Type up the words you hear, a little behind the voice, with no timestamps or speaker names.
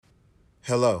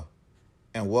Hello,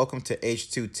 and welcome to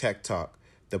H2 Tech Talk,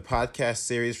 the podcast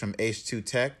series from H2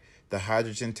 Tech, the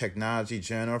hydrogen technology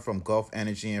journal from Gulf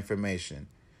Energy Information.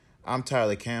 I'm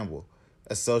Tyler Campbell,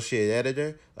 Associate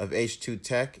Editor of H2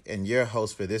 Tech and your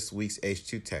host for this week's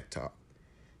H2 Tech Talk.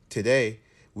 Today,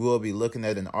 we will be looking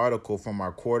at an article from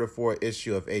our Q4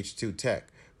 issue of H2 Tech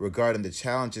regarding the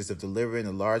challenges of delivering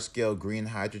a large-scale green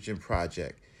hydrogen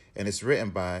project, and it's written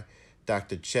by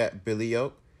Dr. Chet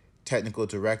Biliouk, Technical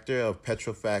Director of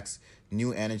Petrofac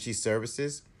New Energy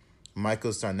Services, Michael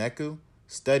Sarnecu,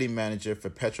 Study Manager for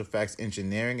Petrofac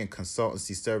Engineering and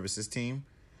Consultancy Services Team,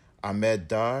 Ahmed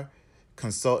Dar,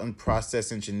 Consultant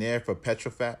Process Engineer for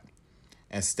Petrofac,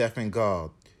 and Stefan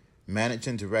Gauld,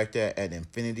 Managing Director at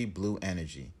Infinity Blue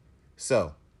Energy.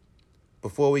 So,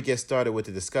 before we get started with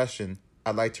the discussion,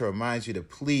 I'd like to remind you to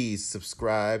please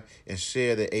subscribe and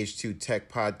share the H2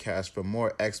 Tech podcast for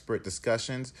more expert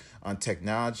discussions on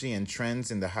technology and trends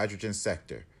in the hydrogen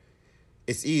sector.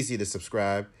 It's easy to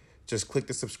subscribe. Just click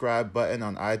the subscribe button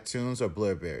on iTunes or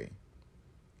Blueberry.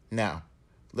 Now,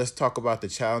 let's talk about the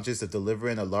challenges of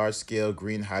delivering a large-scale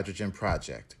green hydrogen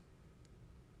project.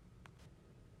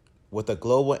 With a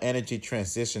global energy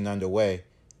transition underway,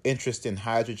 interest in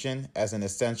hydrogen as an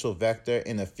essential vector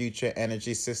in the future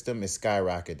energy system is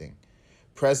skyrocketing.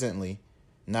 Presently,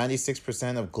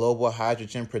 96% of global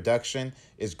hydrogen production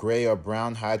is gray or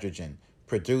brown hydrogen,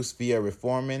 produced via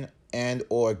reforming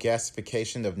and/or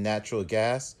gasification of natural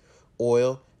gas,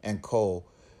 oil, and coal,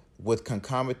 with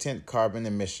concomitant carbon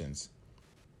emissions.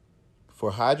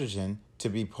 For hydrogen to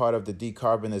be part of the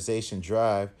decarbonization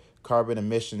drive, carbon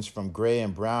emissions from gray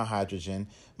and brown hydrogen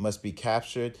must be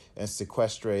captured and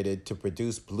sequestrated to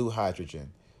produce blue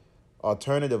hydrogen.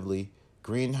 Alternatively,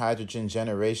 green hydrogen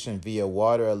generation via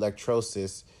water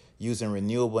electrolysis using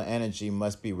renewable energy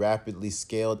must be rapidly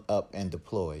scaled up and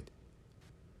deployed.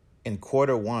 In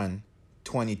Q1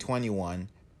 2021,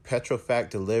 Petrofac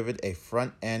delivered a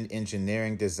front-end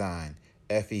engineering design,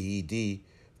 FEED,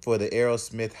 for the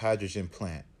Arrowsmith Hydrogen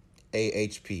Plant,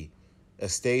 AHP, a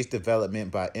stage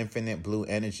development by Infinite Blue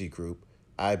Energy Group,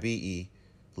 IBE,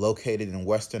 located in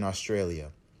Western Australia,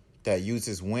 that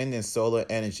uses wind and solar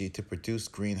energy to produce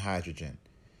green hydrogen.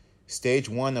 Stage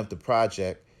 1 of the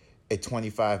project, a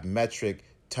 25 metric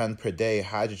ton per day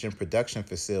hydrogen production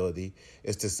facility,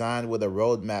 is designed with a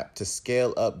roadmap to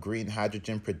scale up green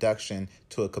hydrogen production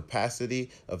to a capacity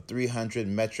of 300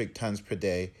 metric tons per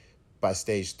day by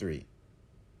Stage 3.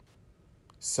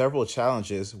 Several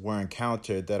challenges were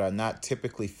encountered that are not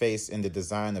typically faced in the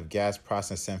design of gas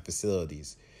processing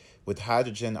facilities. With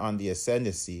hydrogen on the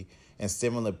ascendancy and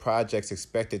similar projects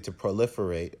expected to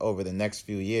proliferate over the next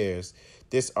few years,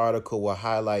 this article will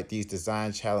highlight these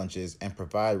design challenges and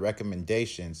provide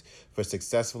recommendations for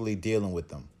successfully dealing with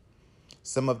them.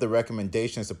 Some of the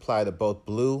recommendations apply to both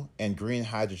blue and green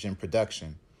hydrogen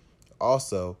production.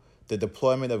 Also, the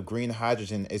deployment of green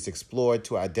hydrogen is explored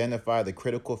to identify the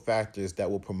critical factors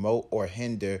that will promote or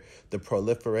hinder the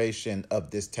proliferation of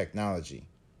this technology.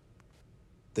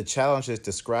 The challenges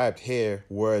described here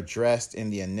were addressed in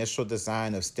the initial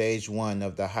design of Stage 1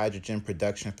 of the hydrogen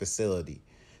production facility.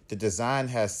 The design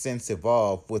has since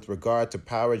evolved with regard to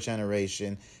power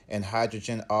generation and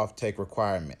hydrogen offtake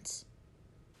requirements.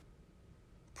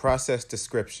 Process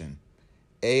description.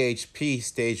 AHP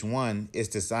Stage 1 is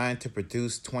designed to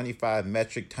produce 25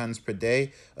 metric tons per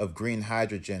day of green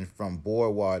hydrogen from bore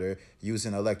water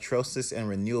using electrolysis and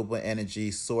renewable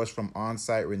energy sourced from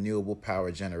on-site renewable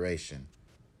power generation.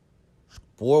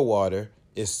 Bore water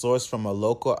is sourced from a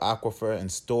local aquifer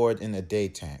and stored in a day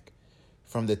tank.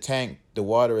 From the tank, the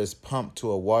water is pumped to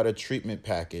a water treatment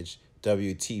package,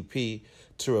 WTP,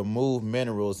 to remove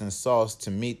minerals and salts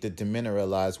to meet the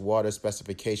demineralized water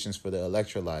specifications for the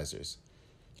electrolyzers.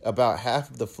 About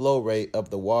half of the flow rate of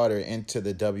the water into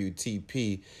the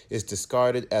WTP is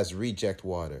discarded as reject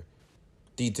water.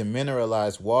 The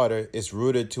demineralized water is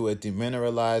routed to a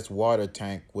demineralized water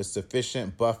tank with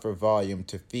sufficient buffer volume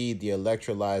to feed the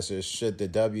electrolyzers should the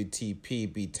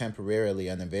WTP be temporarily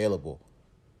unavailable.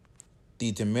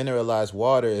 The demineralized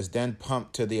water is then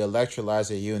pumped to the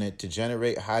electrolyzer unit to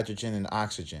generate hydrogen and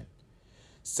oxygen.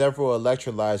 Several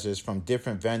electrolyzers from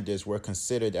different vendors were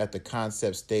considered at the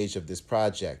concept stage of this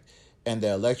project, and the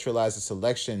electrolyzer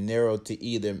selection narrowed to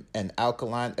either an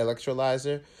alkaline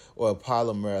electrolyzer or a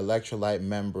polymer electrolyte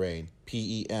membrane,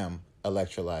 PEM,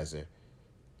 electrolyzer.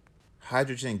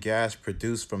 Hydrogen gas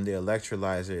produced from the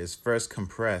electrolyzer is first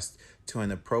compressed to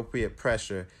an appropriate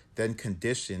pressure, then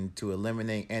conditioned to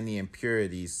eliminate any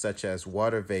impurities such as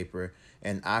water vapor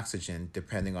and oxygen,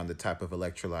 depending on the type of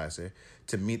electrolyzer,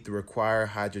 to meet the required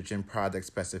hydrogen product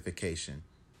specification.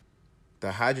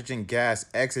 The hydrogen gas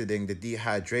exiting the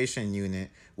dehydration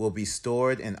unit will be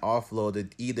stored and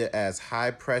offloaded either as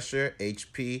high-pressure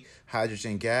HP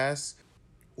hydrogen gas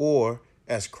or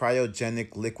as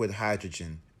cryogenic liquid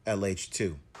hydrogen,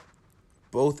 LH2.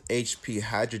 Both HP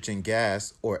hydrogen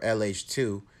gas, or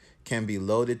LH2, can be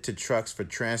loaded to trucks for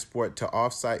transport to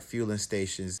off-site fueling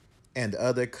stations and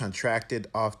other contracted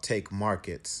off-take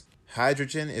markets.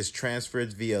 Hydrogen is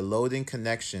transferred via loading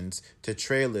connections to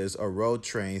trailers or road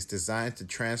trains designed to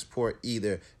transport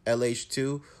either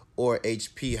LH2 or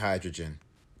HP hydrogen.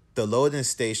 The loading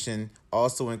station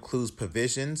also includes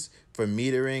provisions for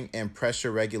metering and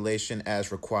pressure regulation as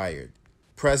required.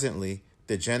 Presently,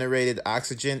 the generated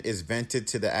oxygen is vented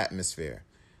to the atmosphere.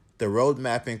 The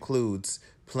roadmap includes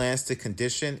plans to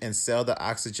condition and sell the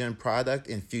oxygen product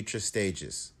in future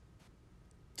stages.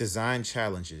 Design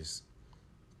challenges.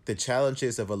 The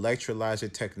challenges of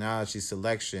electrolyzer technology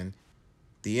selection,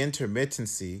 the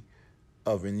intermittency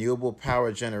of renewable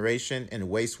power generation and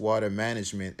wastewater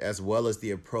management, as well as the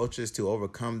approaches to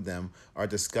overcome them, are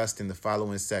discussed in the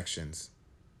following sections.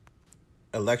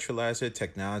 Electrolyzer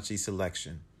technology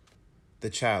selection. The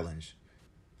challenge.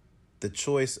 The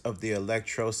choice of the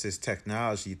electrolysis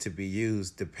technology to be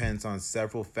used depends on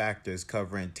several factors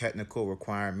covering technical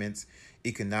requirements,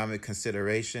 economic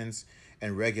considerations,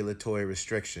 and regulatory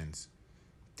restrictions.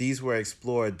 These were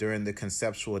explored during the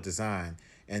conceptual design,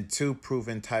 and two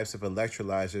proven types of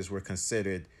electrolyzers were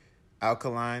considered: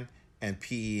 alkaline and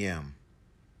PEM.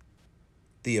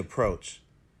 The approach.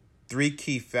 Three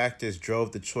key factors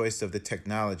drove the choice of the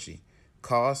technology: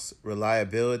 cost,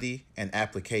 reliability, and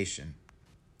application.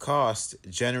 Cost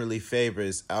generally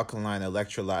favors alkaline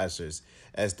electrolyzers,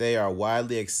 as they are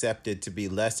widely accepted to be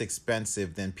less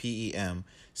expensive than PEM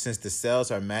since the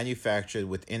cells are manufactured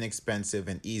with inexpensive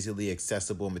and easily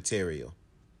accessible material.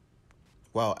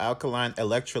 While alkaline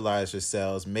electrolyzer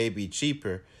cells may be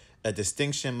cheaper, a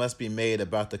distinction must be made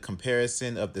about the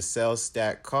comparison of the cell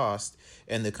stack cost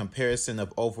and the comparison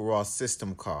of overall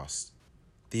system cost.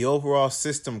 The overall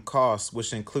system costs,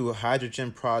 which include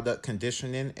hydrogen product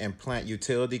conditioning and plant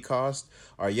utility costs,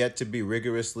 are yet to be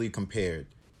rigorously compared.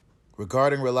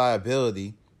 Regarding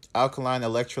reliability, alkaline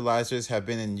electrolyzers have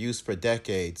been in use for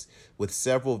decades, with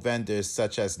several vendors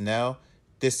such as Nel,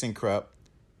 ThyssenKrupp,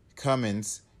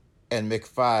 Cummins, and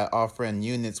McPhy offering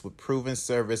units with proven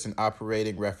service and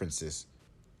operating references.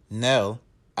 Nel,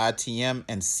 ITM,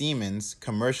 and Siemens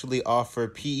commercially offer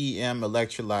PEM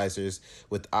electrolyzers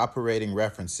with operating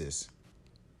references.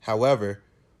 However,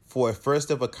 for a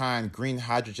first-of-a-kind green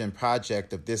hydrogen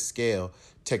project of this scale,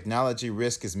 technology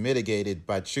risk is mitigated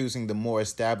by choosing the more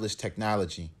established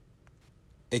technology.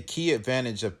 A key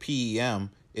advantage of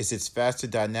PEM is its faster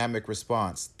dynamic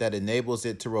response that enables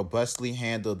it to robustly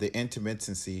handle the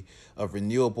intermittency of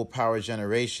renewable power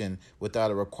generation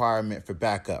without a requirement for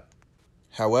backup.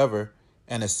 However,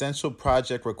 an essential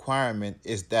project requirement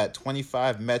is that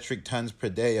 25 metric tons per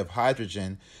day of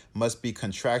hydrogen must be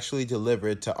contractually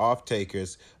delivered to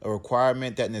off-takers, a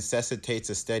requirement that necessitates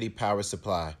a steady power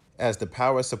supply. As the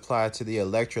power supply to the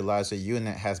electrolyzer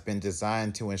unit has been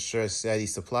designed to ensure steady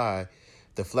supply,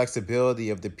 the flexibility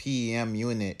of the PEM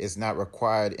unit is not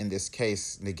required in this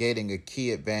case, negating a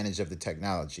key advantage of the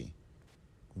technology.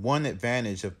 One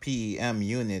advantage of PEM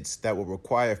units that will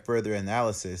require further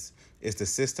analysis is the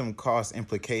system cost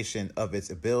implication of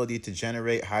its ability to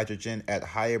generate hydrogen at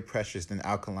higher pressures than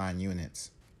alkaline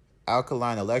units.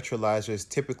 Alkaline electrolyzers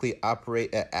typically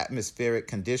operate at atmospheric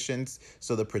conditions,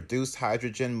 so the produced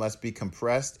hydrogen must be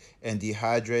compressed and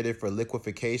dehydrated for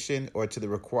liquefaction or to the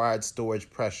required storage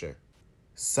pressure.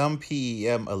 Some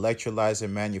PEM electrolyzer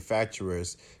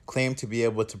manufacturers claim to be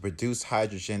able to produce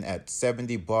hydrogen at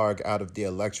 70 barg out of the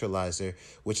electrolyzer,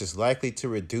 which is likely to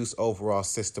reduce overall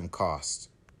system cost.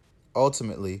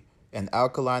 Ultimately, an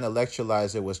alkaline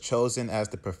electrolyzer was chosen as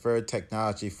the preferred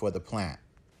technology for the plant.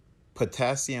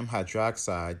 Potassium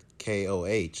hydroxide,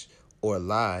 KOH, or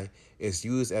Li, is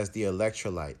used as the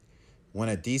electrolyte. When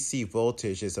a DC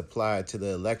voltage is applied to the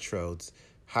electrodes,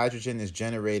 hydrogen is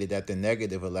generated at the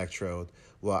negative electrode,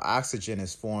 while oxygen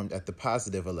is formed at the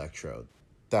positive electrode.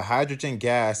 The hydrogen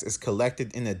gas is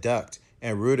collected in a duct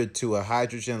and routed to a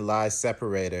hydrogen lye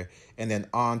separator and then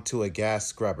on to a gas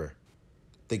scrubber.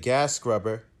 The gas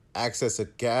scrubber acts as a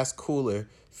gas cooler,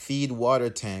 feed water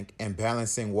tank, and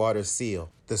balancing water seal.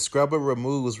 The scrubber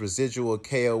removes residual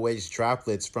KOH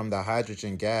droplets from the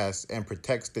hydrogen gas and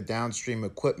protects the downstream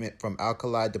equipment from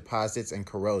alkali deposits and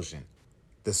corrosion.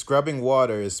 The scrubbing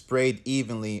water is sprayed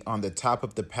evenly on the top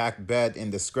of the packed bed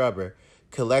in the scrubber,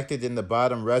 collected in the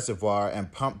bottom reservoir,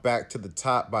 and pumped back to the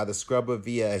top by the scrubber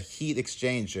via a heat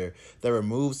exchanger that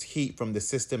removes heat from the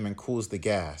system and cools the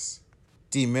gas.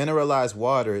 Demineralized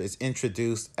water is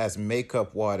introduced as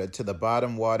makeup water to the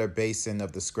bottom water basin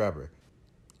of the scrubber.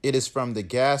 It is from the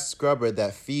gas scrubber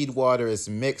that feed water is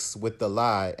mixed with the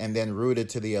lye and then routed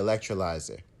to the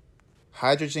electrolyzer.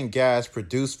 Hydrogen gas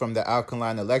produced from the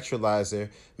alkaline electrolyzer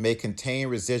may contain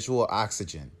residual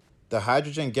oxygen. The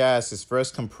hydrogen gas is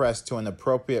first compressed to an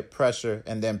appropriate pressure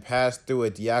and then passed through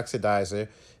a deoxidizer,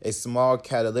 a small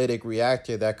catalytic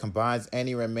reactor that combines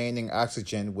any remaining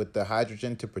oxygen with the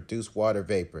hydrogen to produce water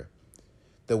vapor.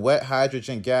 The wet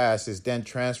hydrogen gas is then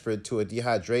transferred to a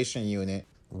dehydration unit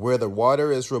where the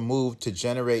water is removed to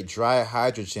generate dry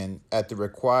hydrogen at the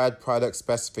required product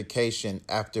specification,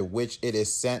 after which it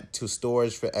is sent to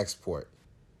storage for export.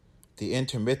 The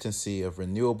intermittency of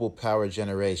renewable power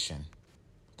generation.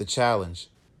 The challenge.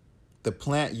 The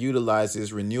plant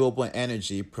utilizes renewable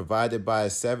energy provided by a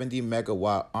 70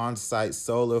 megawatt on-site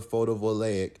solar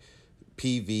photovoltaic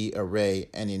PV array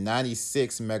and a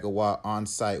 96 megawatt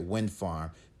on-site wind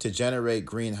farm to generate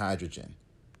green hydrogen.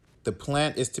 The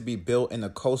plant is to be built in the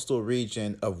coastal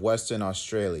region of Western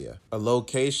Australia, a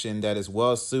location that is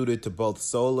well suited to both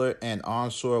solar and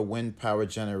onshore wind power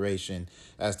generation,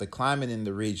 as the climate in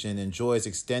the region enjoys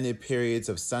extended periods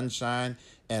of sunshine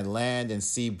and land and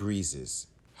sea breezes.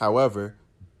 However,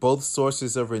 both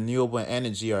sources of renewable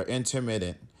energy are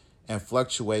intermittent and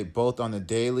fluctuate both on a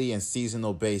daily and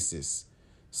seasonal basis.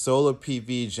 Solar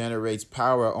PV generates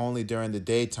power only during the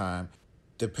daytime,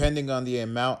 depending on the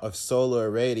amount of solar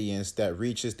irradiance that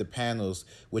reaches the panels,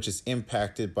 which is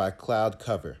impacted by cloud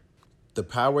cover. The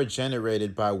power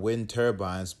generated by wind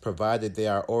turbines, provided they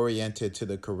are oriented to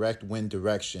the correct wind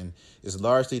direction, is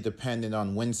largely dependent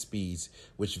on wind speeds,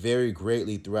 which vary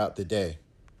greatly throughout the day.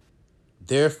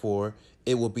 Therefore,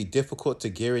 it will be difficult to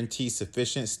guarantee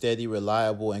sufficient, steady,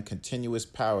 reliable, and continuous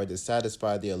power to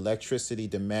satisfy the electricity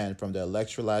demand from the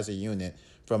electrolyzer unit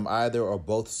from either or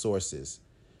both sources.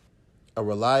 A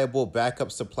reliable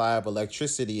backup supply of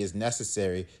electricity is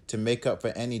necessary to make up for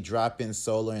any drop in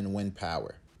solar and wind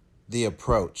power. The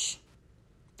approach.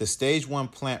 The Stage 1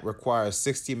 plant requires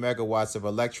 60 megawatts of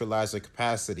electrolyzer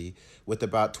capacity with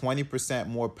about 20%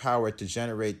 more power to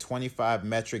generate 25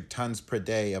 metric tons per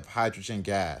day of hydrogen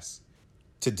gas.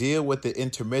 To deal with the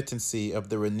intermittency of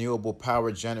the renewable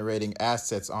power generating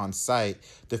assets on site,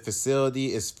 the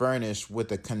facility is furnished with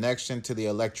a connection to the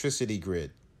electricity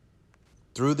grid.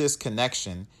 Through this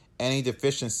connection, any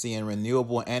deficiency in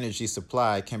renewable energy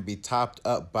supply can be topped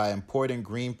up by importing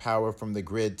green power from the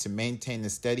grid to maintain a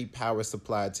steady power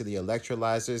supply to the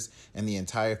electrolyzers and the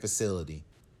entire facility.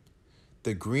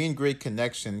 The green grid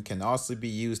connection can also be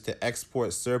used to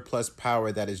export surplus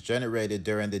power that is generated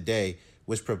during the day,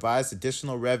 which provides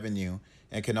additional revenue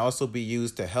and can also be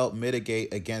used to help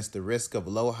mitigate against the risk of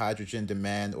low hydrogen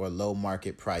demand or low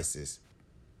market prices.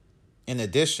 In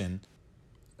addition,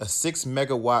 a 6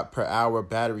 megawatt per hour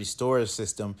battery storage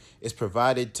system is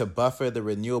provided to buffer the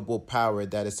renewable power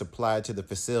that is supplied to the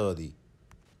facility.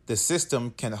 The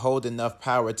system can hold enough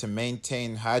power to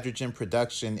maintain hydrogen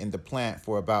production in the plant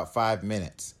for about 5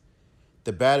 minutes.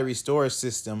 The battery storage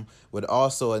system would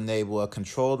also enable a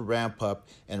controlled ramp up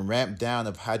and ramp down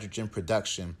of hydrogen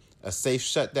production, a safe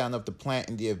shutdown of the plant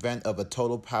in the event of a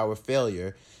total power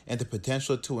failure, and the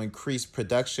potential to increase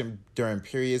production during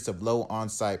periods of low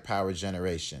on-site power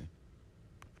generation.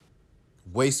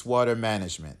 Wastewater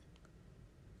management.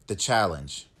 The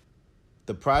challenge.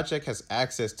 The project has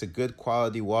access to good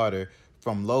quality water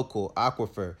from local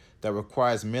aquifer that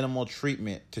requires minimal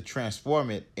treatment to transform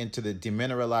it into the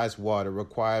demineralized water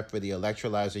required for the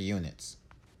electrolyzer units.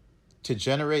 To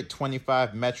generate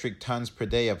 25 metric tons per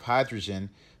day of hydrogen,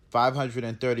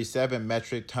 537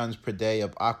 metric tons per day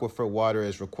of aquifer water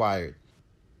is required.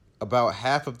 About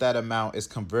half of that amount is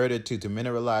converted to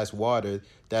demineralized water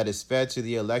that is fed to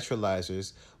the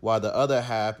electrolyzers, while the other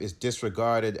half is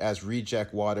disregarded as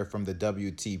reject water from the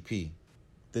WTP.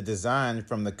 The design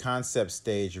from the concept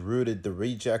stage routed the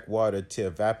reject water to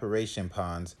evaporation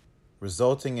ponds,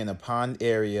 resulting in a pond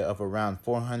area of around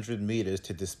 400 meters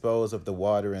to dispose of the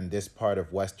water in this part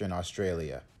of Western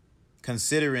Australia.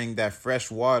 Considering that fresh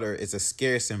water is a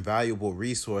scarce and valuable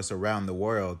resource around the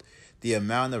world, the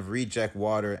amount of reject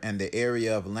water and the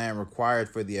area of land required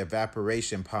for the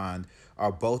evaporation pond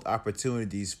are both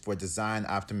opportunities for design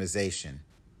optimization.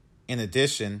 In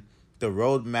addition, the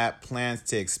roadmap plans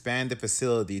to expand the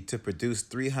facility to produce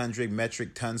 300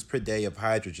 metric tons per day of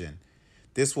hydrogen.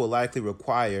 This will likely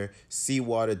require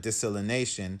seawater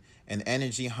desalination, an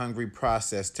energy-hungry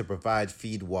process to provide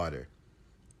feed water.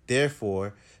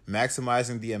 Therefore,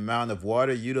 maximizing the amount of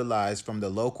water utilized from the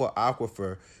local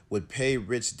aquifer would pay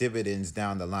rich dividends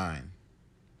down the line.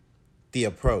 The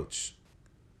approach.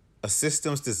 A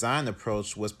systems design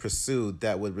approach was pursued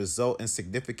that would result in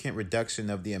significant reduction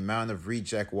of the amount of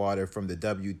reject water from the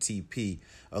WTP,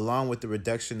 along with the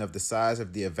reduction of the size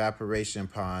of the evaporation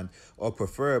pond, or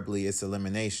preferably its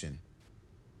elimination.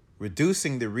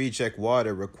 Reducing the reject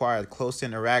water required close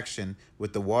interaction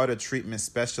with the water treatment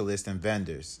specialists and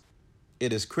vendors.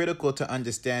 It is critical to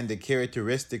understand the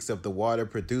characteristics of the water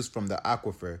produced from the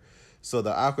aquifer, so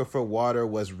the aquifer water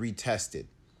was retested.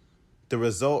 The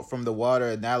result from the water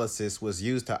analysis was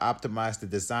used to optimize the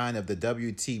design of the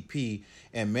WTP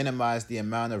and minimize the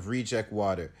amount of reject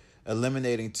water,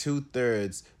 eliminating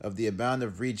 2/3 of the amount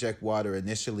of reject water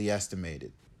initially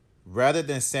estimated. Rather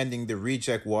than sending the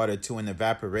reject water to an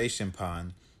evaporation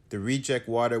pond, the reject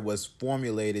water was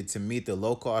formulated to meet the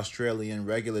local Australian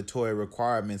regulatory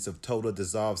requirements of total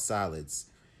dissolved solids,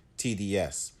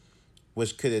 TDS,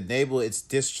 which could enable its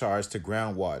discharge to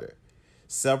groundwater.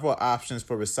 Several options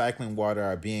for recycling water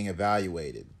are being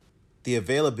evaluated. The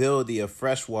availability of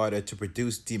fresh water to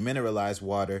produce demineralized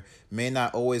water may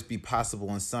not always be possible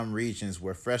in some regions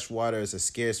where fresh water is a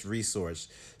scarce resource,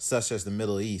 such as the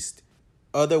Middle East.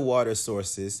 Other water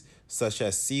sources, such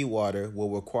as seawater, will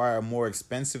require more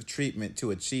expensive treatment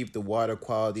to achieve the water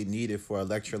quality needed for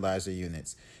electrolyzer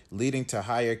units, leading to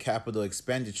higher capital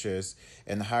expenditures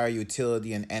and higher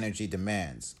utility and energy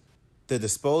demands. The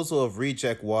disposal of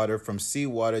reject water from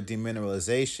seawater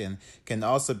demineralization can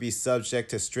also be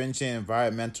subject to stringent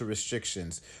environmental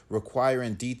restrictions,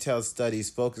 requiring detailed studies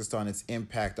focused on its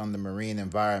impact on the marine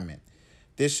environment.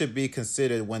 This should be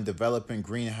considered when developing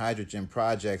green hydrogen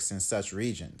projects in such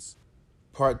regions.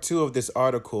 Part 2 of this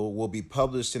article will be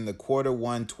published in the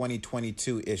Q1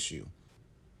 2022 issue.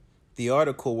 The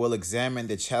article will examine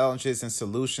the challenges and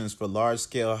solutions for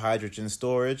large-scale hydrogen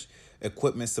storage,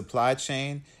 equipment supply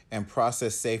chain, and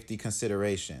process safety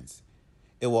considerations.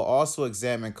 It will also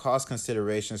examine cost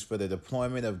considerations for the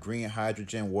deployment of green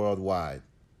hydrogen worldwide.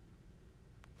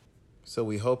 So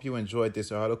we hope you enjoyed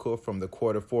this article from the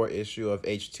Q4 issue of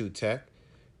H2 Tech.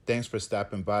 Thanks for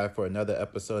stopping by for another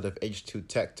episode of H2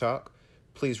 Tech Talk.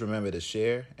 Please remember to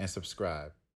share and subscribe.